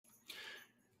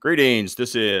Greetings,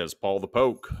 this is Paul the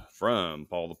Poke from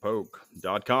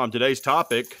PaulthePoke.com. Today's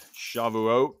topic,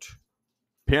 Shavuot,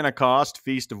 Pentecost,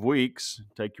 Feast of Weeks.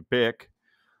 Take your pick.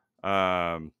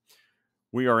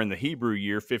 We are in the Hebrew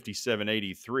year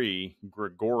 5783,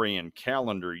 Gregorian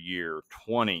calendar year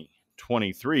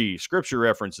 2023. Scripture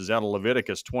references out of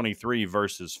Leviticus 23,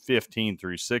 verses 15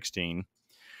 through 16.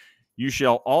 You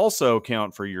shall also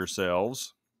count for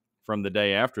yourselves from the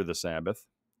day after the Sabbath,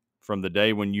 from the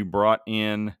day when you brought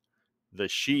in the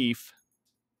sheaf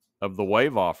of the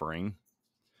wave offering,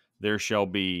 there shall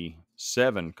be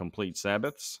 7 complete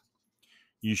Sabbaths.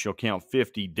 You shall count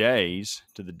 50 days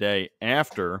to the day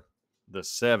after the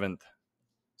 7th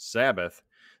Sabbath.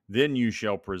 Then you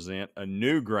shall present a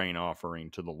new grain offering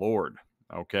to the Lord.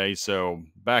 Okay, so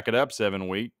back it up 7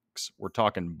 weeks. We're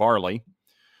talking barley.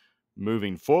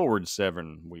 Moving forward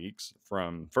 7 weeks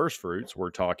from first fruits,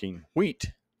 we're talking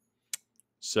wheat.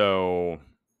 So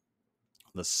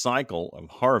the cycle of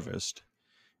harvest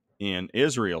in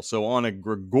Israel. So on a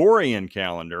Gregorian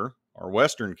calendar, our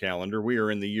Western calendar, we are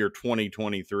in the year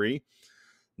 2023.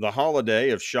 The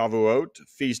holiday of Shavuot,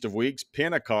 Feast of Weeks,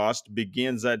 Pentecost,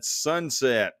 begins at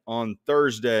sunset on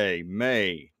Thursday,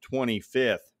 May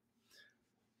 25th.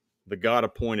 The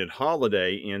God-appointed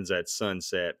holiday ends at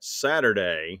sunset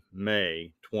Saturday,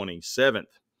 May 27th.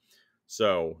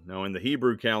 So now in the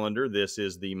Hebrew calendar, this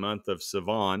is the month of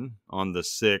Sivan on the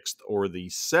 6th or the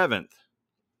 7th.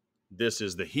 This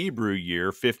is the Hebrew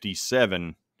year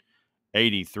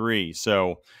 5783.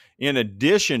 So in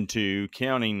addition to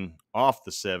counting off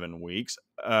the 7 weeks,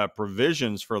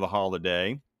 provisions for the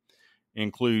holiday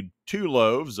include 2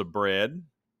 loaves of bread,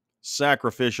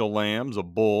 sacrificial lambs, a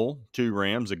bull, 2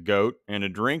 rams, a goat, and a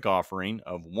drink offering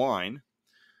of wine.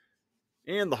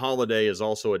 And the holiday is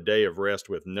also a day of rest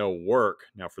with no work.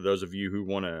 Now, for those of you who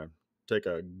want to take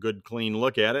a good, clean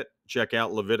look at it, check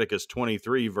out Leviticus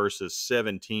 23, verses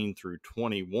 17 through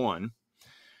 21.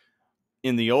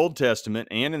 In the Old Testament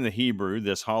and in the Hebrew,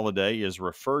 this holiday is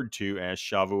referred to as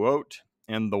Shavuot,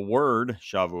 and the word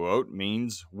Shavuot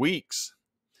means weeks.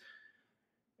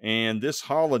 And this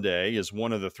holiday is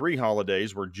one of the 3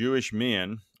 holidays where Jewish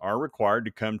men are required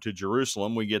to come to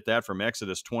Jerusalem. We get that from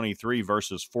Exodus 23,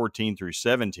 verses 14 through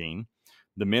 17.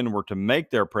 The men were to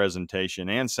make their presentation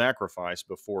and sacrifice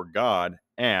before God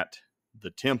at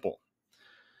the temple.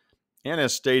 And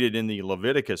as stated in the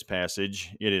Leviticus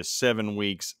passage, it is 7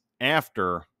 weeks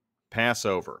after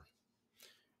Passover.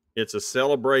 It's a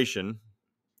celebration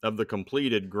of the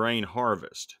completed grain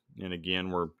harvest. And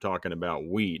again, we're talking about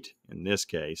wheat in this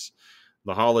case.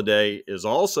 The holiday is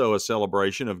also a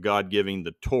celebration of God giving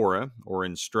the Torah, or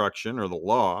instruction, or the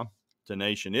law, to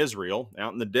nation Israel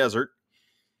out in the desert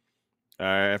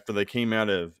after they came out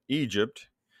of Egypt.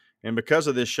 And because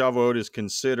of this, Shavuot is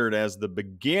considered as the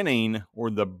beginning or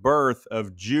the birth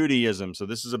of Judaism. So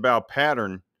this is about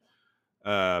patterns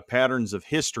of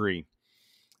history.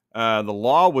 The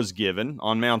law was given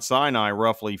on Mount Sinai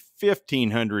roughly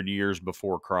 1,500 years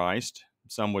before Christ.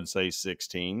 Some would say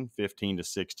 15 to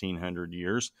 1,600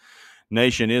 years.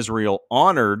 Nation Israel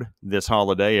honored this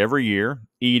holiday every year.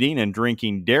 Eating and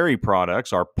drinking dairy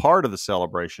products are part of the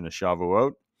celebration of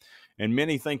Shavuot. And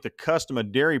many think the custom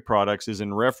of dairy products is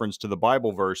in reference to the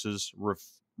Bible verses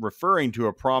referring to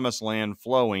a promised land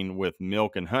flowing with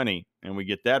milk and honey. And we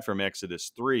get that from Exodus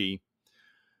 3,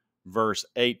 verse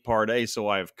 8, part A. So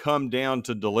I have come down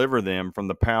to deliver them from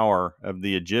the power of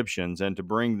the Egyptians and to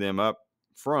bring them up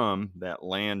from that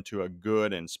land to a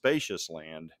good and spacious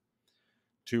land,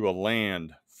 to a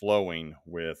land flowing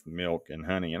with milk and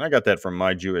honey. And I got that from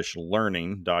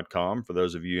myjewishlearning.com. For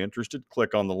those of you interested,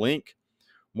 click on the link.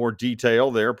 More detail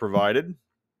there provided.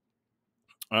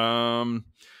 And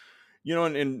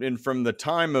from the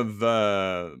time of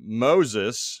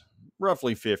Moses,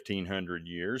 roughly 1,500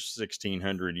 years,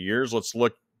 1,600 years, let's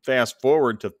look fast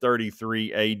forward to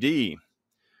 33 AD.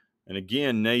 And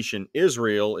again, nation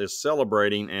Israel is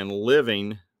celebrating and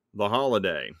living the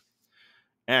holiday.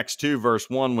 Acts 2, verse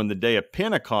 1, when the day of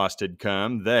Pentecost had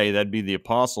come, that'd be the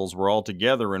apostles, were all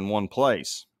together in one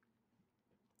place.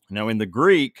 Now, in the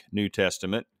Greek New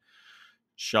Testament,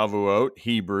 Shavuot,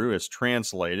 Hebrew, is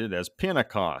translated as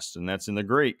Pentecost, and that's in the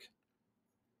Greek.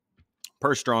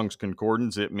 Per Strong's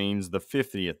Concordance, it means the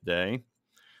 50th day,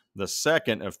 the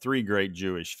second of 3 great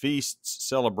Jewish feasts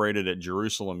celebrated at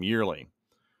Jerusalem yearly.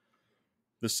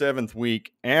 The 7th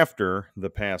week after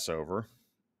the Passover,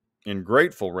 in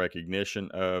grateful recognition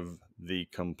of the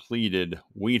completed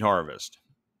wheat harvest.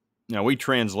 Now, we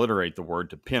transliterate the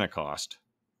word to Pentecost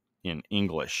in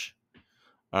English.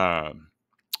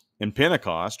 And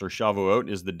Pentecost, or Shavuot,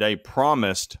 is the day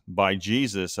promised by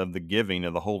Jesus of the giving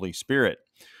of the Holy Spirit.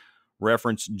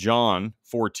 reference John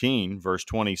 14, verse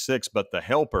 26, but the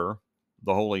Helper,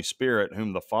 the Holy Spirit,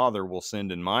 whom the Father will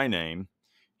send in my name,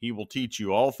 he will teach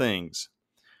you all things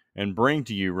and bring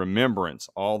to you remembrance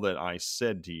all that I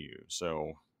said to you.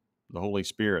 So the Holy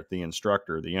Spirit, the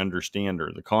instructor, the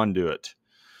understander, the conduit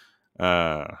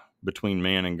between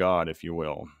man and God, if you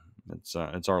will. It's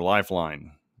our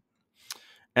lifeline.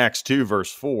 Acts 2,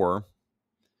 verse 4,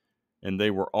 and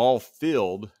they were all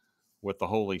filled with the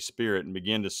Holy Spirit and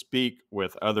began to speak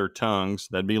with other tongues.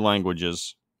 That'd be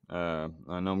languages. I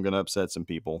know I'm going to upset some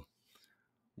people.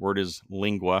 Word is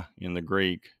lingua in the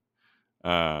Greek.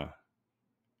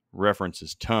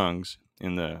 References tongues.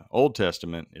 In the Old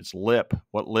Testament, it's lip.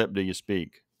 What lip do you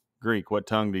speak? Greek. What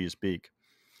tongue do you speak?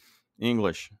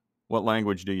 English. What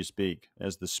language do you speak?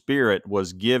 As the Spirit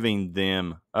was giving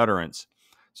them utterance.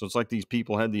 So it's like these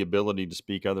people had the ability to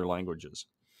speak other languages.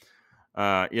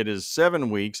 It is 7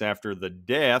 weeks after the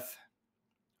death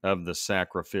of the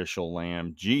sacrificial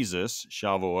lamb, Jesus.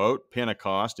 Shavuot,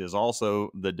 Pentecost, is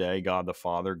also the day God the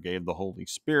Father gave the Holy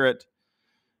Spirit.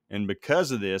 And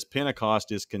because of this,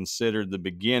 Pentecost is considered the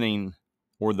beginning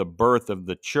or the birth of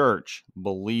the church,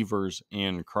 believers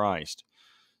in Christ.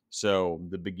 So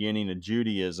the beginning of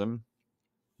Judaism,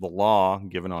 the law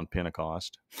given on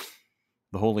Pentecost,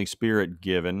 the Holy Spirit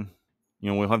given.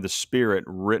 We'll have the Spirit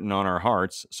written on our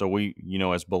hearts. So we,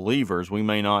 as believers, we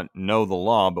may not know the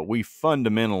law, but we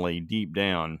fundamentally, deep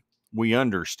down, we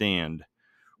understand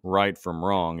right from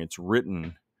wrong. It's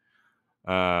written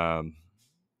in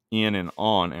and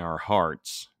on our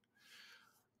hearts.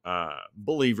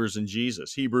 Believers in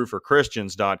Jesus.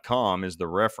 HebrewForChristians.com is the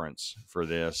reference for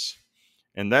this.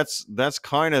 And that's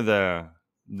kind of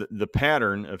the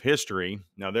pattern of history.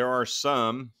 Now, there are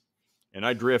some, and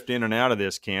I drift in and out of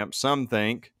this camp, some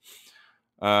think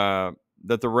that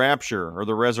the rapture or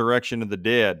the resurrection of the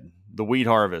dead, the wheat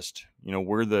harvest,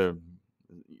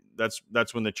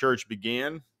 that's when the church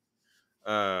began.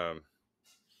 God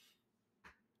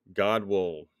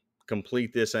will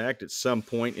complete this act at some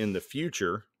point in the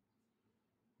future,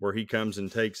 where he comes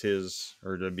and takes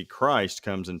Christ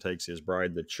comes and takes his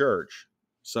bride, the church.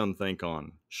 Some think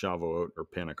on Shavuot or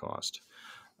Pentecost.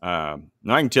 Now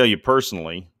I can tell you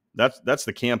personally, that's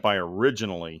the camp I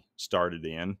originally started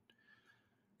in.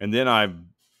 And then I'm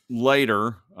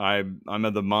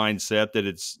of the mindset that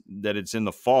it's in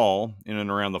the fall, in and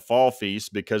around the fall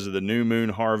feast, because of the new moon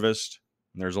harvest.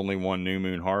 And there's only one new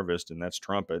moon harvest, and that's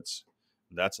trumpets.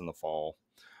 That's in the fall.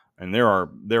 And there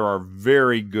are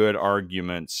very good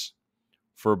arguments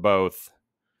for both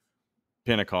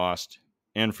Pentecost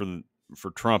and for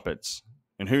trumpets.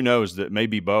 And who knows, that may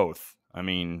be both. I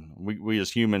mean, we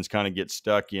as humans kind of get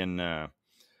stuck in,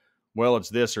 it's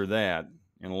this or that.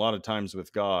 And a lot of times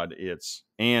with God, it's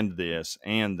and this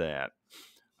and that.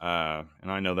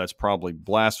 And I know that's probably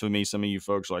blasphemy. Some of you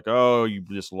folks are like, oh, you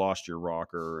just lost your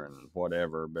rocker and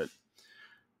whatever. But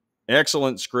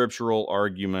excellent scriptural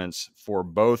arguments for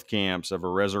both camps of a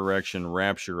resurrection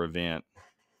rapture event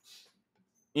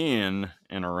in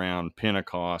and around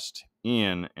Pentecost,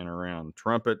 in and around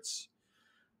trumpets.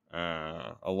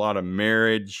 A lot of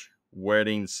marriage,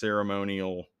 wedding,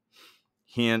 ceremonial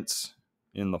hints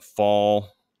in the fall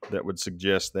that would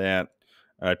suggest that.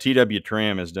 T.W.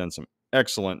 Tram has done some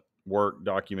excellent work,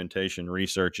 documentation,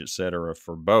 research, etc.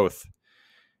 for both.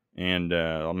 And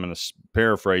I'm going to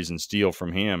paraphrase and steal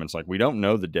from him. It's like, we don't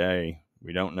know the day.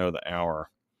 We don't know the hour.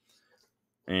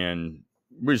 And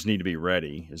we just need to be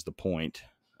ready is the point.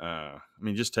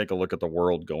 Just take a look at the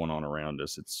world going on around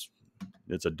us. It's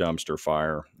a dumpster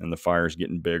fire, and the fire's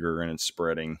getting bigger and it's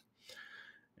spreading.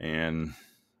 And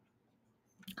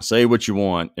say what you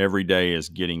want, every day is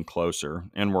getting closer,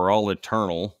 and we're all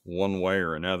eternal one way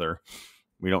or another.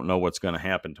 We don't know what's going to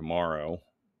happen tomorrow.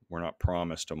 We're not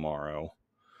promised tomorrow.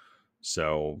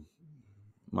 So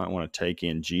might want to take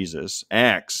in Jesus.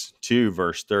 Acts 2,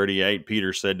 verse 38,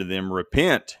 Peter said to them,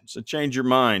 repent. So change your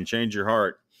mind, change your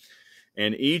heart.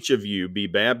 And each of you be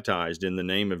baptized in the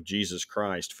name of Jesus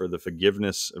Christ for the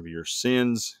forgiveness of your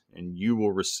sins, and you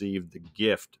will receive the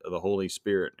gift of the Holy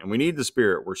Spirit. And we need the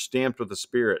Spirit. We're stamped with the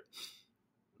Spirit.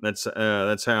 That's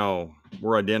how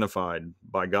we're identified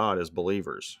by God as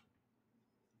believers.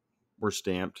 We're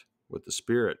stamped with the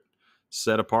Spirit.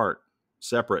 Set apart,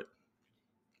 separate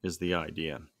is the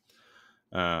idea.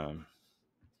 And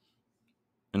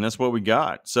that's what we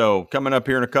got. So coming up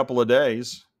here in a couple of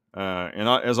days, and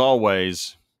as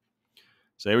always,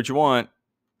 say what you want.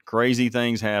 Crazy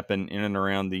things happen in and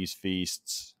around these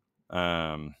feasts.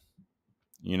 As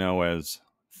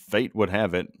fate would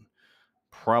have it,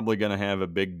 probably going to have a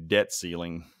big debt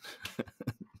ceiling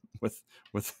with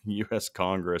U.S.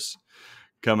 Congress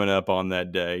coming up on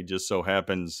that day. Just so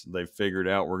happens they figured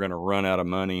out we're going to run out of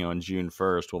money on June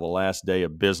 1st. Well, the last day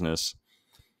of business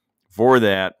for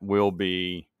that will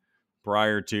be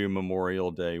prior to Memorial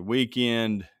Day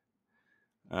weekend,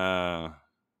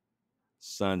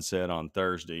 sunset on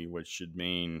Thursday, which should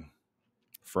mean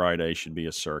Friday should be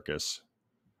a circus.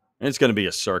 And it's going to be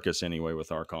a circus anyway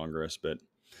with our Congress, but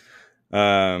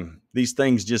these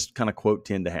things just kind of quote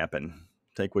tend to happen.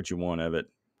 Take what you want of it.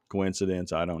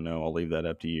 Coincidence? I don't know. I'll leave that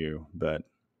up to you, but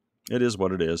it is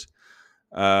what it is.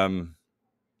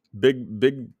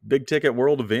 Big ticket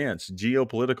world events,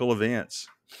 geopolitical events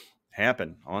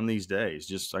happen on these days.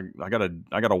 Just I got a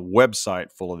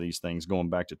website full of these things going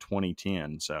back to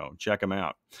 2010, so check them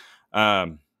out.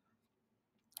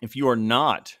 If you are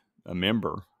not a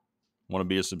member, want to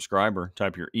be a subscriber,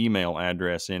 type your email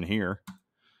address in here,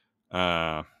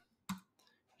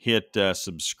 hit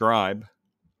subscribe,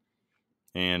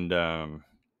 and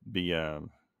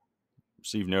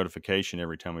receive notification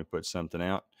every time we put something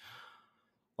out.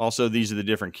 Also, these are the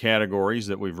different categories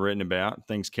that we've written about.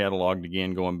 Things cataloged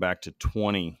again going back to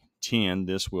 2010.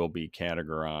 This will be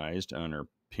categorized under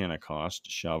Pentecost,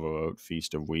 Shavuot,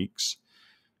 Feast of Weeks.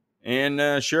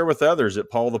 And share with others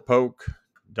at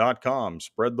PaulthePoke.com.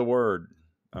 Spread the word.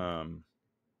 Kind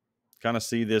of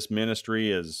see this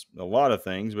ministry as a lot of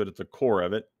things, but at the core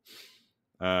of it,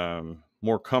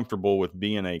 more comfortable with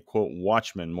being a, quote,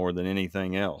 watchman more than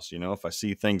anything else. You know, if I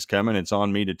see things coming, it's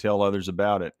on me to tell others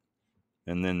about it.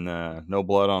 And then no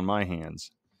blood on my hands.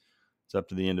 It's up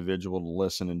to the individual to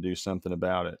listen and do something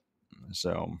about it.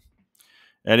 So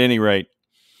at any rate,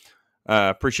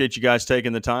 appreciate you guys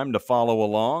taking the time to follow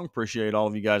along. Appreciate all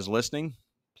of you guys listening.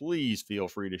 Please feel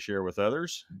free to share with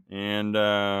others. And,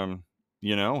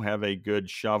 have a good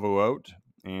Shavuot.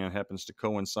 And happens to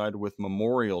coincide with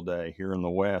Memorial Day here in the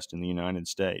West in the United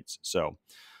States. So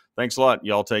thanks a lot.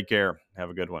 Y'all take care. Have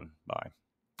a good one. Bye.